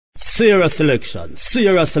Sierra selection.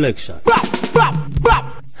 Brap, brap, brap.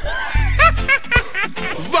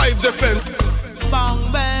 Vibes FM.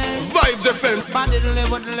 Bang bang. Vibes FM. Baddiddly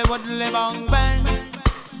bang bang.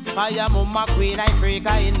 Fire mama queen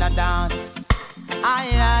Ifrica in the dance.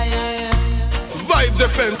 Aye. Vibes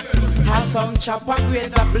FM. Have some chopper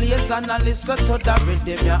grades a blaze and a listen to the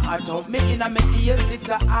rhythm. Your heart out me in a me ears it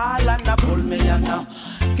a all and a pull me and a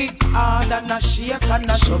kick hard and a shake and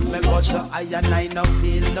a shove me. But I and I no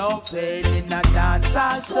feel no pain in a dance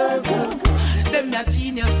circle. Them ya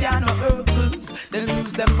genius ya no urkles. They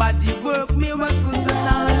use them body work miracles and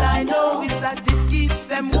all I know is that it keeps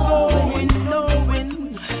them going, knowing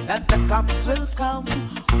that the cops will come.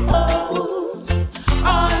 Oh,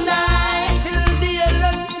 all night till the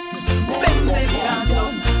alert. Bend them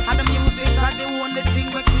down. And the music are the only thing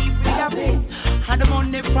we keep me happy. And the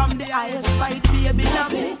money from the highest fight baby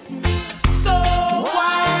nappy. So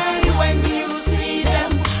why when you see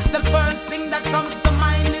them, the first thing that comes to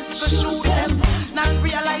mind is to shoot them, not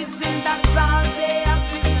realizing that all they have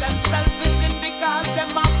is themselves. Is it because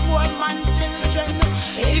them are poor man children?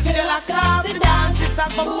 If they lock up the dance, it's a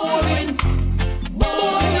boring.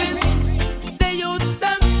 The youths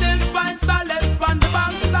them still find solace from the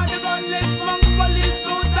banks of the gunless monks, police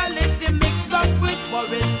brutality mix up with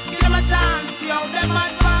worries. Give them a chance, yo, them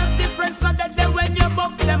advance difference so that they when you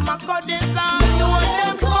buck them a cut this on. Know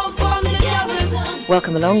them come from the devils.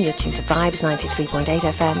 Welcome along, you're tuned to Vibes 93.8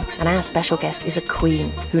 FM, and our special guest is a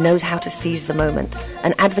queen who knows how to seize the moment,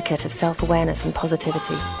 an advocate of self-awareness and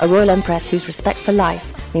positivity, a royal empress whose respect for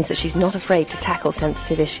life means that she's not afraid to tackle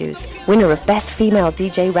sensitive issues. Winner of Best Female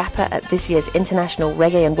DJ Rapper at this year's International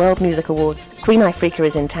Reggae and World Music Awards, Queen Ifrica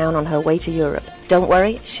is in town on her way to Europe. Don't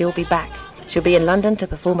worry, she'll be back. She'll be in London to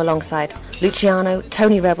perform alongside Luciano,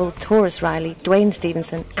 Tony Rebel, Taurus Riley, Dwayne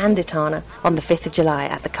Stevenson and Itana on the 5th of July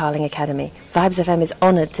at the Carling Academy. Vibes FM is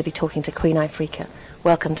honoured to be talking to Queen Ifrica.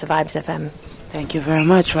 Welcome to Vibes FM. Thank you very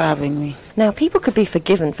much for having me. Now, people could be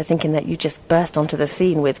forgiven for thinking that you just burst onto the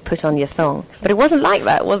scene with Put On Your Thong, but it wasn't like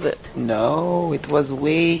that, was it? No, it was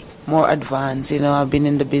way more advanced. You know, I've been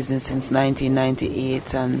in the business since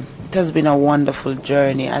 1998 and it has been a wonderful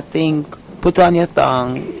journey. I think Put On Your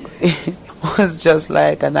Thong was just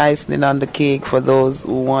like an icing on the cake for those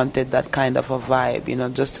who wanted that kind of a vibe, you know,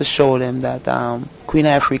 just to show them that Queen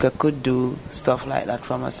Ifrica could do stuff like that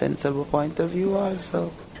from a sensible point of view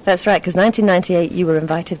also. That's right, because 1998 you were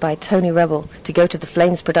invited by Tony Rebel to go to the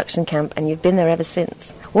Flames production camp, and you've been there ever since.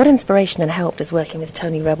 What inspiration and help does working with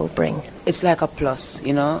Tony Rebel bring? It's like a plus,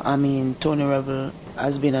 you know. I mean, Tony Rebel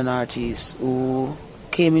has been an artist who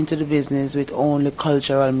came into the business with only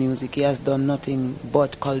cultural music. He has done nothing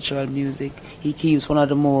but cultural music. He keeps one of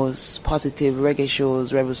the most positive reggae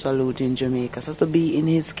shows, Rebel Salute in Jamaica. So to be in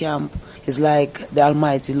his camp is like the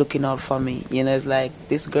Almighty looking out for me. You know, it's like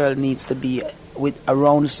this girl needs to be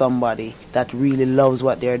around somebody that really loves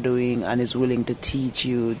what they're doing and is willing to teach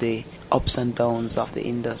you the ups and downs of the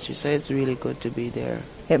industry. So it's really good to be there.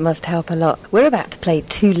 It must help a lot. We're about to play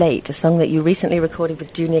Too Late, a song that you recently recorded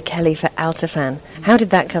with Junior Kelly for Altafan. How did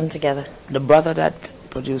that come together? The brother that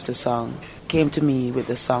produced the song came to me with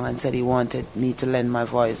the song and said he wanted me to lend my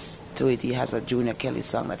voice to it. He has a Junior Kelly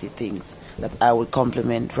song that he thinks that I would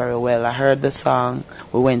complement very well. I heard the song,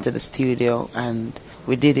 we went to the studio and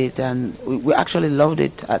we did it, and we actually loved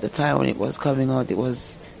it at the time when it was coming out. It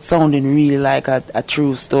was sounding really like a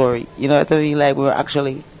true story. You know what I mean? Like we were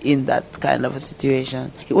actually in that kind of a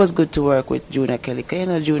situation. It was good to work with Junior Kelly. You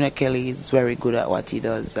know, Junior Kelly is very good at what he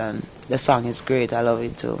does, and the song is great. I love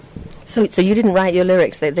it too. So you didn't write your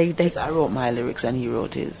lyrics? Yes, I wrote my lyrics and he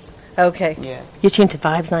wrote his. Okay. Yeah. You're tuned to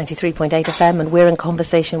Vibes 93.8 FM, and we're in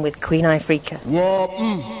conversation with Queen Ifrica.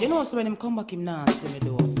 Yeah. You know, so when him come back, him now see me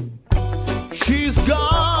do. She's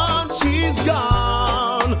gone.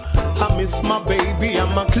 I miss my baby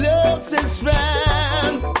and my closest friend.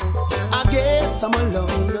 I guess I'm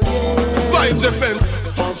alone again. Vibes FM.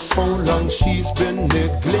 For so long she's been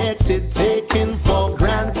neglected, taken for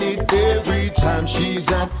granted. Every time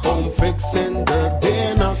she's at home fixing the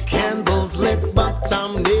dinner, candles lit, but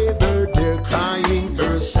I'm never there, crying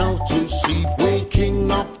herself to sleep,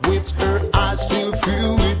 waking up with her eyes still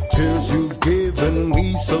filled with tears. You've given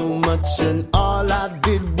me so much and all I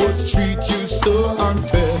did was treat you so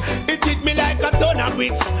unfair. It hit me like a ton of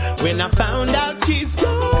bricks when I found out she's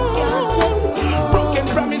gone. Broken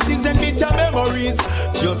promises and bitter memories,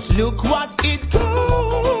 just look what it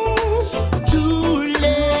goes. Too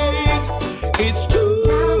late, it's too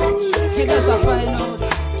late.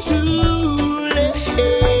 Too late,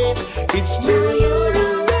 it's too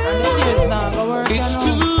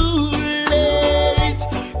late.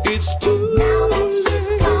 It's too late, it's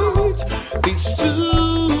too late. It's too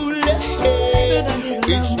late.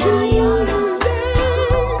 It's too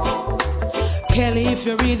Kelly, if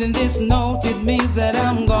you're reading this note, it means that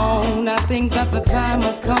I'm gone. I think that the time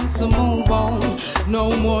has come to move on. No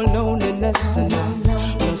more loneliness tonight.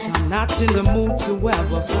 Yes, I'm not in the mood to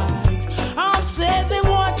ever fight. I'm saving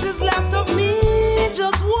what is left of me,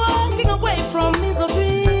 just walking away from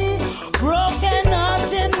misery. Broken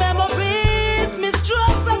hearts and memories,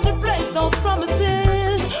 mistrust has replaced those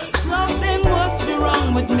promises. Something must be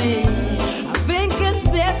wrong with me. I think it's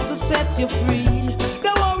best to set you free.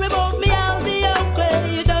 Don't worry about me, I'll be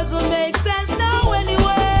okay. It doesn't make sense now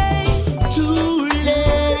anyway. too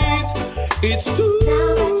late. It's too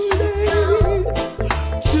late.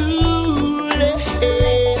 Too late.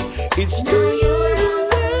 It's too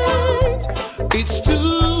late. It's too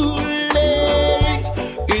late.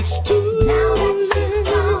 It's too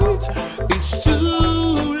late. It's too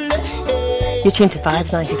late. You're tuned to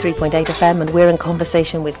Vibes 93.8 FM and we're in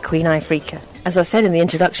conversation with Queen Ifrica. As I said in the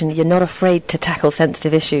introduction, you're not afraid to tackle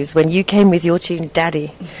sensitive issues. When you came with your tune,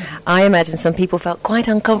 Daddy, I imagine some people felt quite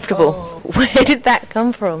uncomfortable. Where did that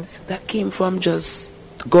come from? That came from just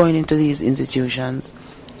going into these institutions.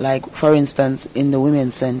 Like, for instance, in the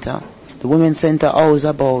Women's Center. The Women's Center holds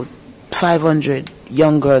about 500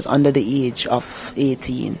 young girls under the age of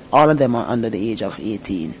 18. All of them are under the age of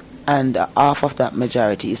 18. And half of that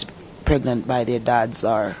majority is pregnant by their dads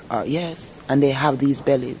or yes, and they have these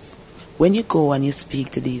bellies. When you go and you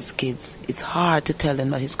speak to these kids, it's hard to tell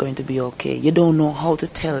them that it's going to be okay. You don't know how to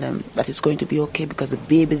tell them that it's going to be okay because the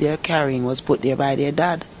baby they're carrying was put there by their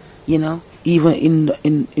dad, you know. Even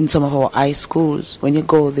in some of our high schools, when you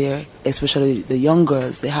go there, especially the young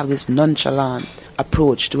girls, they have this nonchalant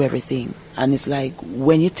approach to everything. And it's like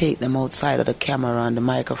when you take them outside of the camera and the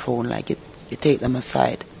microphone, like you take them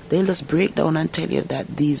aside, they'll just break down and tell you that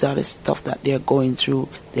these are the stuff that they're going through.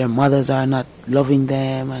 Their mothers are not loving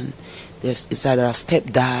them, and it's either a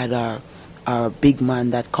stepdad or a big man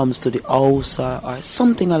that comes to the house or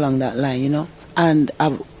something along that line, you know. And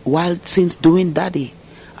since doing Daddy,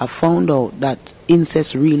 I found out that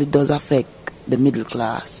incest really does affect the middle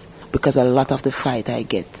class, because a lot of the fight I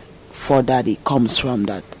get for Daddy comes from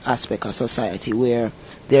that aspect of society where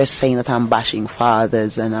they're saying that I'm bashing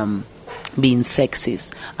fathers and I'm being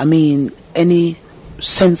sexist. I mean, any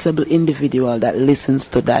sensible individual that listens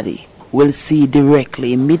to Daddy will see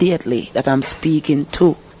directly, immediately, that I'm speaking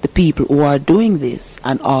to the people who are doing this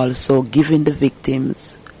and also giving the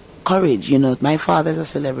victims courage. You know, my father's a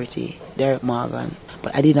celebrity, Derek Morgan,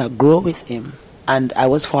 but I did not grow with him. And I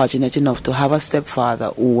was fortunate enough to have a stepfather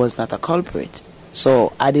who was not a culprit.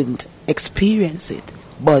 So I didn't experience it.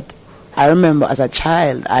 But I remember as a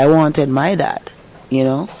child, I wanted my dad. You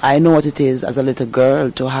know, I know what it is as a little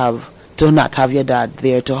girl to not have your dad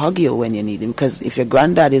there to hug you when you need him. Because if your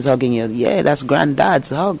granddad is hugging you, yeah, that's granddad's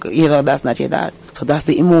hug. You know, that's not your dad. So that's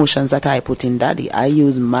the emotions that I put in Daddy. I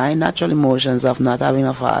use my natural emotions of not having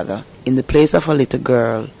a father in the place of a little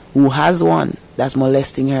girl who has one that's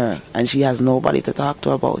molesting her, and she has nobody to talk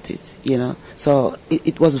to about it, you know. So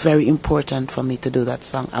it was very important for me to do that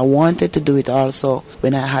song. I wanted to do it also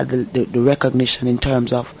when I had the recognition in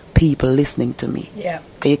terms of people listening to me. Yeah.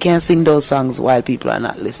 You can't sing those songs while people are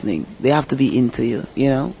not listening. They have to be into you, you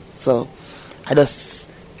know. So I just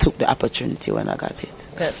took the opportunity when I got it.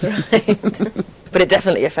 That's right. But it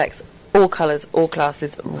definitely affects all colours, all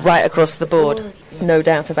classes, right across the board. Yes. No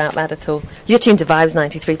doubt about that at all. You're tuned to Vibes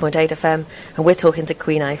 93.8 FM, and we're talking to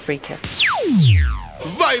Queen Ifrica.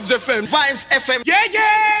 Vibes FM. Vibes FM. Yeah,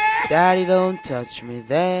 yeah. Daddy, don't touch me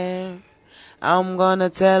there. I'm gonna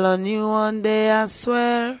tell on you one day, I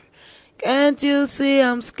swear. Can't you see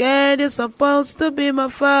I'm scared? You're supposed to be my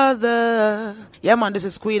father. Yeah, man, this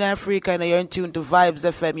is Queen Ifrica, and you're in tune to Vibes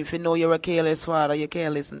FM. If you know you're a careless father, you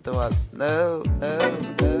can't listen to us. No.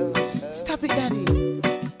 Stop it, Daddy.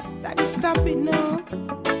 Daddy, stop it now.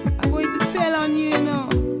 I'm going to tell on you, you know.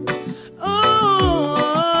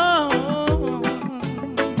 Oh,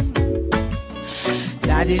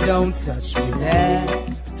 Daddy, don't touch me there.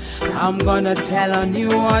 I'm gonna tell on you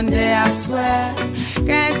one day, I swear.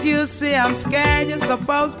 Can't you see I'm scared? You're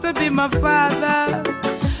supposed to be my father.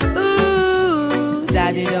 Ooh,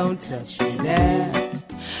 Daddy, don't touch me there.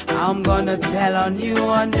 I'm gonna tell on you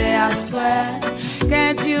one day, I swear.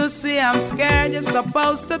 Can't you see I'm scared? You're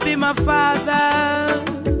supposed to be my father.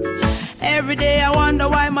 Every day I wonder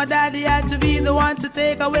why my daddy had to be the one to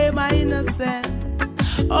take away my innocence.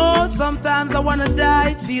 Oh, sometimes I wanna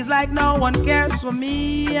die. It feels like no one cares for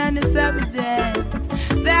me, and it's evident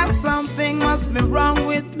that something must be wrong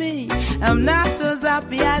with me. I'm not as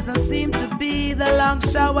happy as I seem to be. The long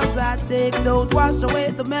showers I take don't wash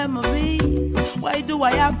away the memories. Why do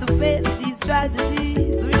I have to face these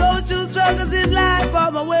tragedies? We go through struggles in life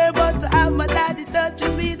I'm aware, but to have my daddy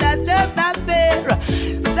touching me, that's just not fair.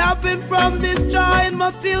 Stop him from destroying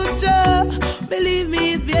my future. Believe me,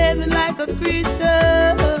 he's behaving like a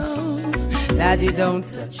creature. Daddy, don't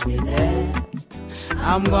touch me there.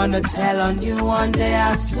 I'm gonna tell on you one day,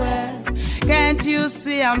 I swear. Can't you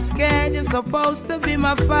see I'm scared? You're supposed to be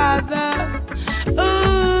my father.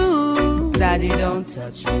 Ooh, Daddy, don't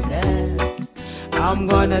touch me there. I'm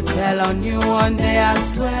gonna tell on you one day, I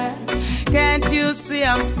swear. Can't you see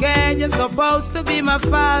I'm scared? You're supposed to be my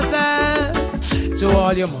father. To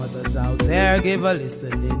all your mothers out there, give a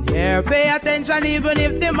listening ear. Pay attention even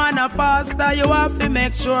if the man a pastor. You have to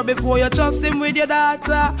make sure before you trust him with your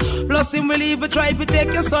daughter. Plus him will even try to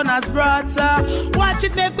take your son as brother. Watch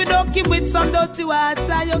it, make we don't keep with some dirty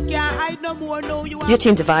water. You can't hide no more, no. You're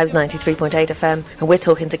tuned to Vibes 93.8 FM, and we're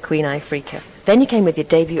talking to Queen Ifrica. Then you came with your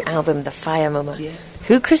debut album, The Fire Mama. Yes.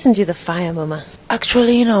 Who christened you The Fire Mama?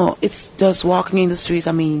 Actually, you know, it's just walking in the streets.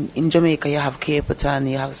 I mean, in Jamaica, you have Caperton,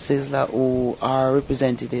 you have Sizzler, who are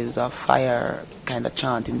representatives of fire kind of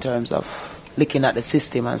chant in terms of looking at the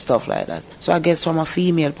system and stuff like that. So I guess from a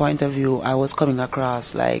female point of view, I was coming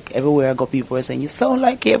across, like, everywhere I go, people were saying, you sound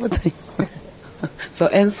like Caperton. So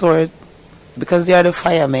henceforth, because they are the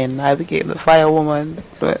firemen, I became the firewoman.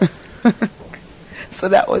 So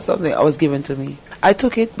that was something that was given to me. I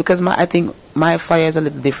took it because I think my fire is a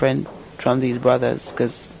little different from these brothers,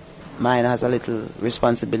 because mine has a little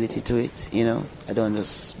responsibility to it, you know. I don't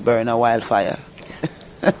just burn a wildfire.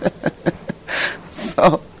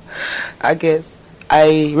 So I guess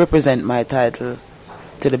I represent my title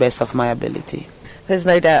to the best of my ability. There's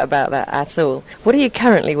no doubt about that at all. What are you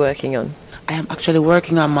currently working on? I am actually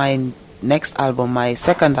working on my next album, my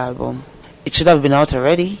second album. It should have been out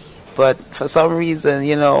already, but for some reason,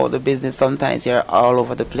 you know, the business, sometimes you're all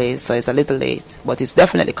over the place, so it's a little late. But it's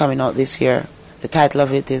definitely coming out this year. The title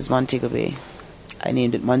of it is Montego Bay. I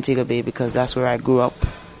named it Montego Bay because that's where I grew up,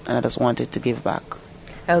 and I just wanted to give back.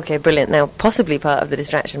 Okay, brilliant. Now, possibly part of the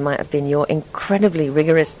distraction might have been your incredibly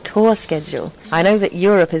rigorous tour schedule. I know that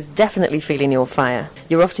Europe is definitely feeling your fire.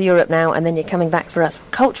 You're off to Europe now, and then you're coming back for us.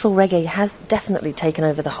 Cultural reggae has definitely taken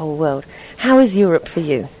over the whole world. How is Europe for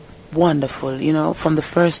you? Wonderful. You know, from the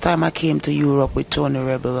first time I came to Europe with Tony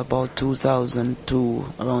Rebel, about 2002,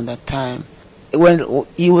 around that time, when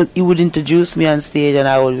he would introduce me on stage, and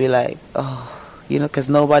I would be like, oh, you know, because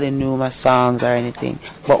nobody knew my songs or anything.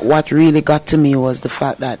 But what really got to me was the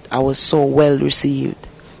fact that I was so well received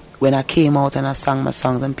when I came out and I sang my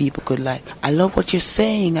songs, and people could like, I love what you're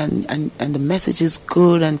saying, and the message is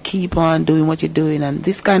good, and keep on doing what you're doing. And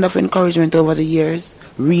this kind of encouragement over the years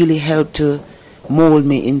really helped to mold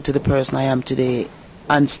me into the person I am today,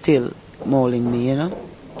 and still molding me, you know.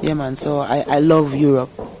 Yeah, man. So I love Europe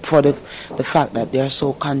for the fact that they are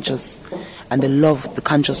so conscious, and they love the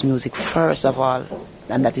conscious music first of all,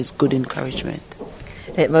 and that is good encouragement.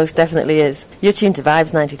 It most definitely is. You're tuned to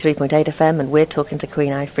Vibes 93.8 FM, and we're talking to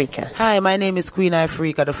Queen Ifrica. Hi, my name is Queen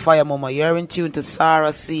Ifrica, the Fire Mama. You're in tune to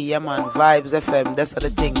Sarah C. Yeah, man. Vibes FM. That's the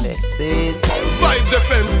thing there. See? Vibes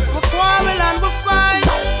FM. We quarrel and we fight,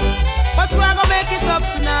 but we're gonna make it up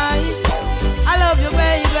tonight. I love you,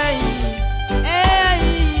 baby. Hey.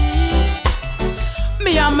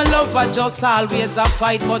 Me and my lover just always a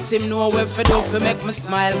fight, but him know if he do fi make me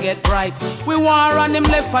smile get bright. We war on him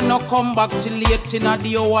left and no come back till late in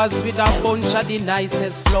the hours with a bunch of the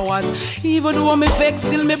nicest flowers. Even though me vex,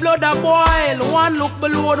 still me blood a boil. One look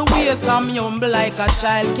below the waist, I'm humble like a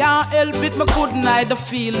child. Can't help it, me couldn't hide the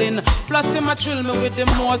feeling. Plus him a thrill me with the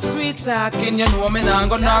more sweet talking. You know me nah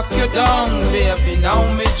gonna knock you down, baby.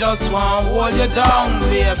 Now me just want hold you down,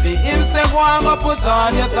 baby. Him say go and go put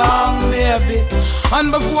on your tongue, baby. And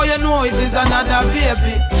before you know it is another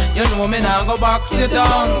baby. You know me now go box you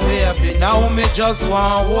down, baby. Now me just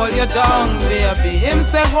want hold you down, baby. Him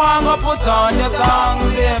say go and go put on your tongue,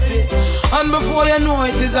 baby. And before you know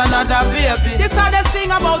it is another baby. This hardest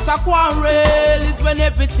thing about a quarrel is when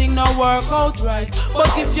everything not work out right.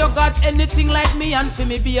 But if you got anything like me and for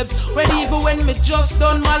me babes, when even when me just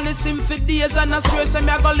done malice him for days, and I swear say me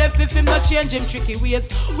I go left if him not change him tricky ways.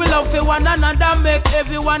 We love for one another, make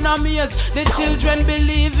everyone amazed. The children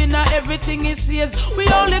believe in everything he says. We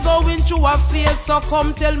only going through a phase, so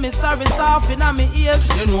come tell me sorry soft in my ears.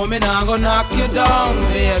 You know me now gonna knock you down,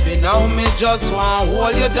 baby. Now me just want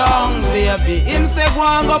hold you down, baby. Him say go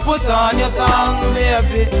and go put on your tongue,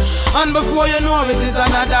 baby. And before you know it is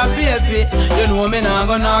another baby. You know me now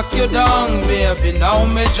gonna knock you down, baby. Now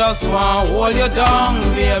me just want hold you down,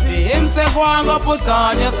 baby. Him say go and go put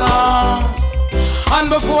on your tongue. And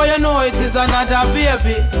before you know it is another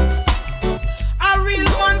baby. A real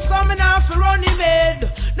man, so me now fi run him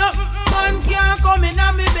head. No man can't come in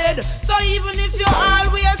on me bed. So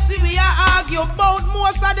you about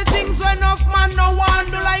most of the things when enough man no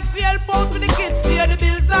want do, like fi help out with the kids, pay the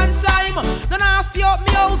bills on time. No nasty up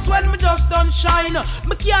me house when me just done shine.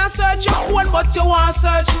 Me can't search your phone but you want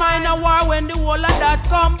search mine. A war when the whole of that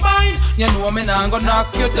combine. You know me nah gonna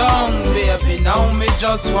knock you down, baby. Now me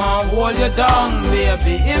just want hold you down,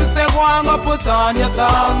 baby. Him say go and go put on your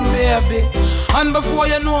tongue, baby. And before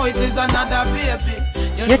you know it is another baby.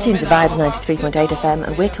 You're tuned to Vibes 93.8 FM,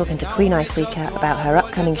 and we're talking to Queen Ifrica about her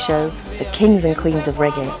upcoming show, The Kings and Queens of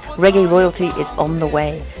Reggae. Reggae royalty is on the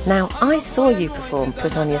way. Now, I saw you perform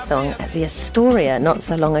Put On Your Thong at the Astoria not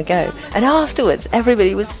so long ago, and afterwards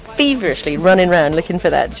everybody was feverishly running around looking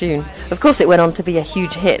for that tune. Of course, it went on to be a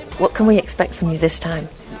huge hit. What can we expect from you this time?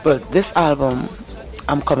 Well, this album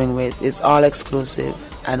I'm coming with is all exclusive.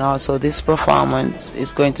 And also this performance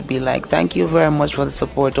is going to be like, thank you very much for the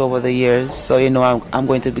support over the years. So, you know, I'm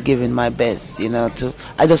going to be giving my best, you know,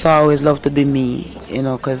 I just always love to be me, you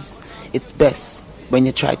know, because it's best when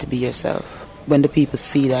you try to be yourself. When the people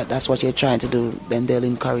see that that's what you're trying to do, then they'll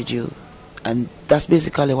encourage you. And that's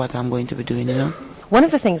basically what I'm going to be doing, you know. One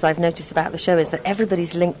of the things I've noticed about the show is that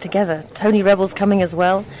everybody's linked together. Tony Rebel's coming as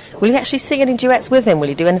well. Will you actually sing any duets with him? Will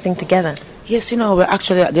you do anything together? Yes, you know,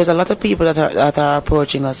 there's a lot of people that are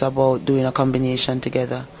approaching us about doing a combination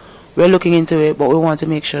together. We're looking into it, but we want to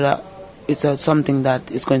make sure that it's something that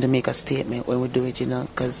is going to make a statement when we do it, you know,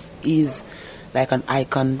 because he's like an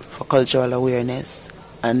icon for cultural awareness,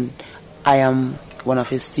 and I am one of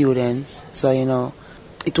his students, so, you know,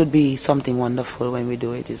 it would be something wonderful when we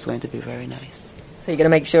do it. It's going to be very nice. So you're going to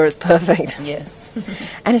make sure it's perfect? Yes.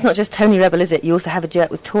 And it's not just Tony Rebel, is it? You also have a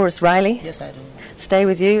duet with Taurus Riley. Yes, I do. Stay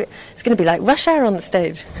With You. It's going to be like Rush Hour on the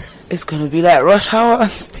stage. It's going to be like Rush Hour on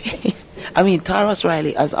stage. I mean, Taurus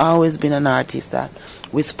Riley has always been an artist that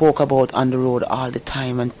we spoke about on the road all the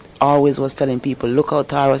time, and always was telling people, look how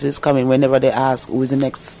Taurus is coming whenever they ask who is the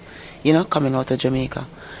next, you know, coming out of Jamaica.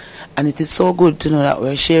 And it is so good to know that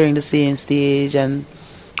we're sharing the same stage, and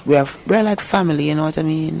we're like family, you know what I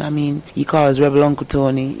mean? I mean, he calls Rebel Uncle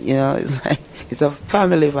Tony, you know, it's like, it's a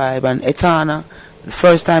family vibe. And Etana, the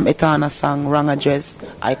first time Etana sang Wrong Address,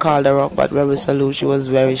 I called her up at Rebel Salute. She was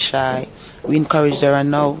very shy. We encouraged her, and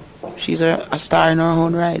now she's a star in her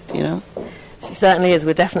own right, you know. She certainly is.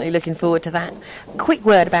 We're definitely looking forward to that. Quick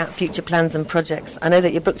word about future plans and projects. I know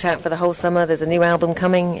that you're booked out for the whole summer. There's a new album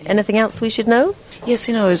coming. Anything else we should know? Yes,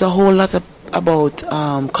 you know, there's a whole lot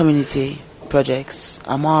about community projects.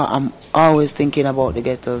 I'm always thinking about the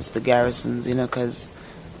ghettos, the garrisons, you know, because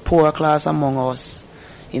poor class among us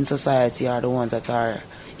in society are the ones that are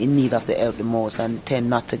in need of the help the most and tend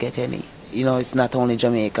not to get any. You know, it's not only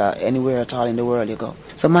Jamaica, anywhere at all in the world you go.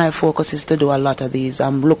 So my focus is to do a lot of these.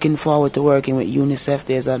 I'm looking forward to working with UNICEF.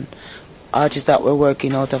 There's an artist that we're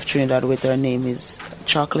working out of Trinidad with. Her name is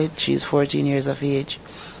Chocolate. She's 14 years of age.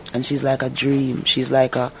 And she's like a dream. She's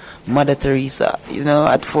like a Mother Teresa. You know,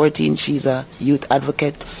 at 14, she's a youth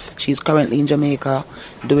advocate. She's currently in Jamaica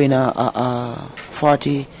doing a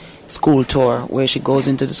 40 school tour where she goes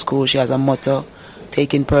into the school. She has a motto,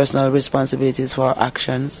 taking personal responsibilities for her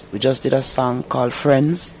actions. We just did a song called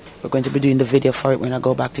Friends. We're going to be doing the video for it when I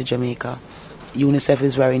go back to Jamaica. UNICEF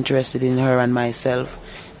is very interested in her and myself.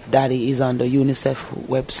 Daddy is on the UNICEF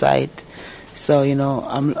website. So, you know,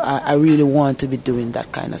 I really want to be doing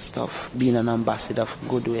that kind of stuff, being an ambassador for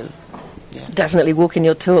goodwill. Yeah. Definitely walking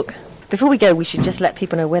your talk. Before we go, we should just let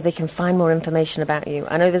people know where they can find more information about you.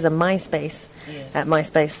 I know there's a MySpace, yes, at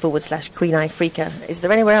MySpace/Queen Ifrica. Is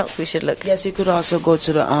there anywhere else we should look? Yes, you could also go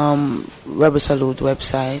to the Rebel Salute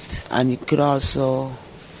website, and you could also...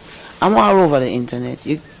 I'm all over the internet.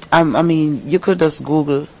 I mean, you could just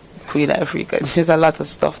Google Queen Ifrica. There's a lot of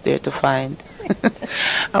stuff there to find.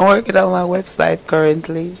 I'm working on my website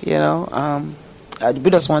currently, you know. We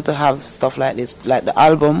just want to have stuff like this, like the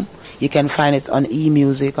album. You can find it on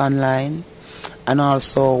eMusic online and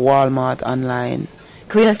also Walmart online.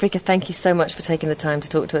 Queen Ifrica, thank you so much for taking the time to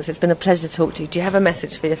talk to us. It's been a pleasure to talk to you. Do you have a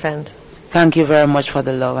message for your fans? Thank you very much for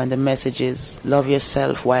the love, and the message is love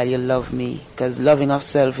yourself while you love me, because loving of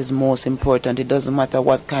self is most important. It doesn't matter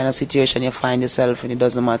what kind of situation you find yourself in. It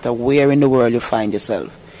doesn't matter where in the world you find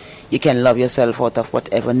yourself. You can love yourself out of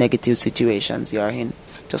whatever negative situations you're in.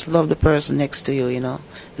 Just love the person next to you, you know.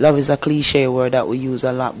 Love is a cliche word that we use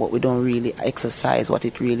a lot, but we don't really exercise what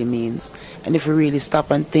it really means. And if we really stop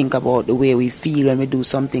and think about the way we feel when we do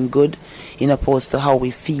something good, in opposed to how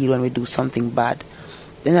we feel when we do something bad,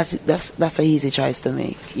 then that's an easy choice to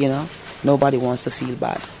make, you know. Nobody wants to feel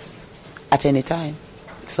bad at any time.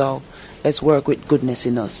 So let's work with goodness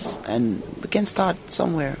in us, and we can start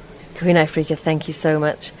somewhere. Queen Ifrica, thank you so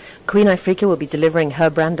much. Queen Ifrica will be delivering her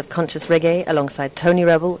brand of conscious reggae alongside Tony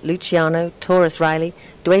Rebel, Luciano, Taurus Riley,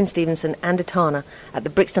 Dwayne Stevenson and Etana at the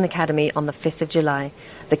Brixton Academy on the 5th of July.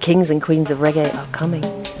 The kings and queens of reggae are coming.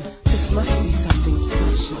 This must be something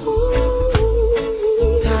special.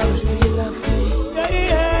 Taurus, do you love me?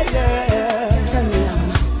 Yeah. Tell me how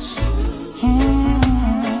much.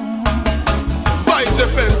 Vibes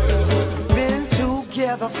FM. Been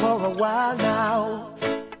together for a while now,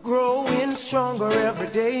 growing stronger every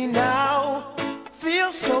day now.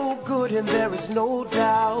 Feel so good and there is no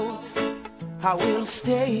doubt I will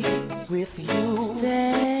stay with you.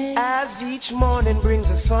 As each morning brings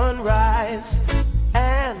a sunrise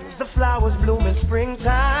and the flowers bloom in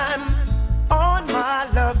springtime. On my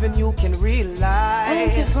love and you can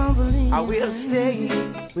rely. I will stay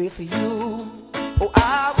with you. Oh,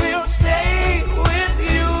 I will stay with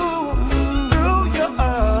you through your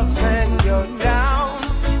ups and your downs.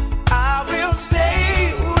 I will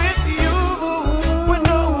stay with you when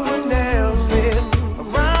no one else is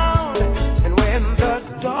around. And when the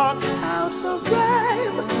dark clouds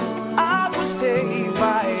arrive, I will stay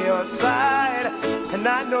by your side. And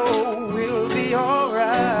I know we'll be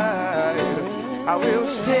alright. I will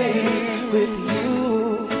stay with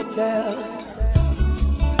you, yeah.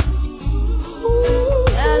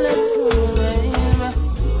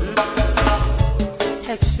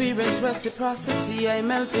 Experience reciprocity, I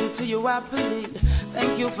melt into you happily.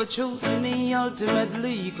 Thank you for choosing me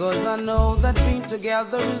ultimately, cause I know that being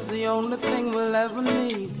together is the only thing we'll ever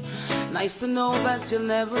need. Nice to know that you'll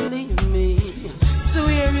never leave me. To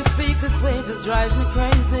hear you speak this way just drives me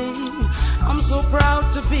crazy. I'm so proud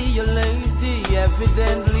to be your lady.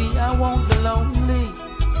 Evidently I won't be lonely.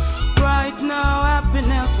 Right now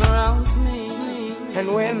happiness surrounds me.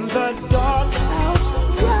 And when the dark clouds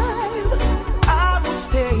arrive, I will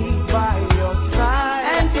stay by your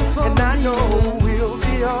side. And I know we'll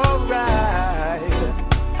be alright.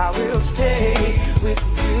 I will stay with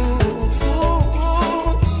you.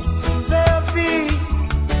 There'll be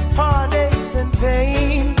heartaches and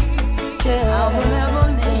pain, yeah. I will never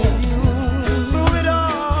leave you. Through it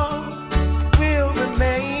all, we'll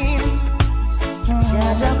remain.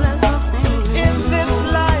 In this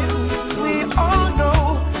life, we all know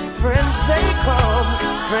friends they come,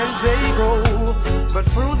 friends they go. But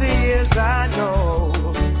through the years, I know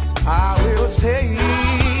I will stay.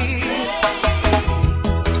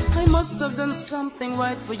 I must have done something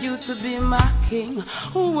right for you to be my king.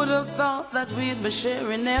 Who would have thought that we'd be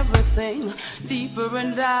sharing everything? Deeper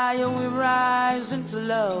and higher we rise into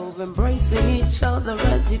love, embracing each other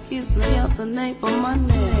as you kiss me out the nape of my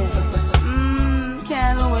neck.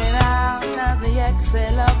 Can't wait out at the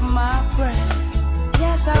exhale of my breath.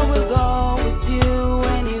 Yes, I will go with you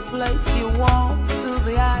any place you want, to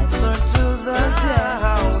the heights or to the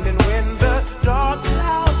depths. And when the dark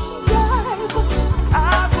clouds arrive, I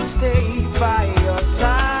will stay by your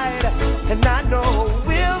side. And I know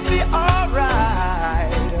we'll be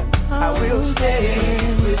alright. I will stay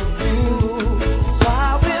with you. So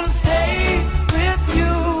I will stay with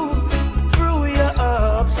you through your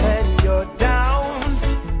ups and your downs.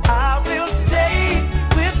 I will stay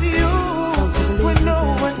with you when no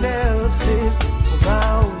one else is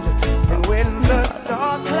around. And when the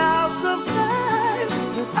dark clouds arise,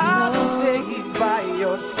 I will stay by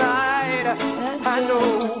your side. I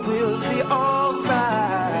know we'll be alright.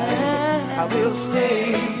 I will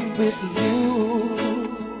stay with you.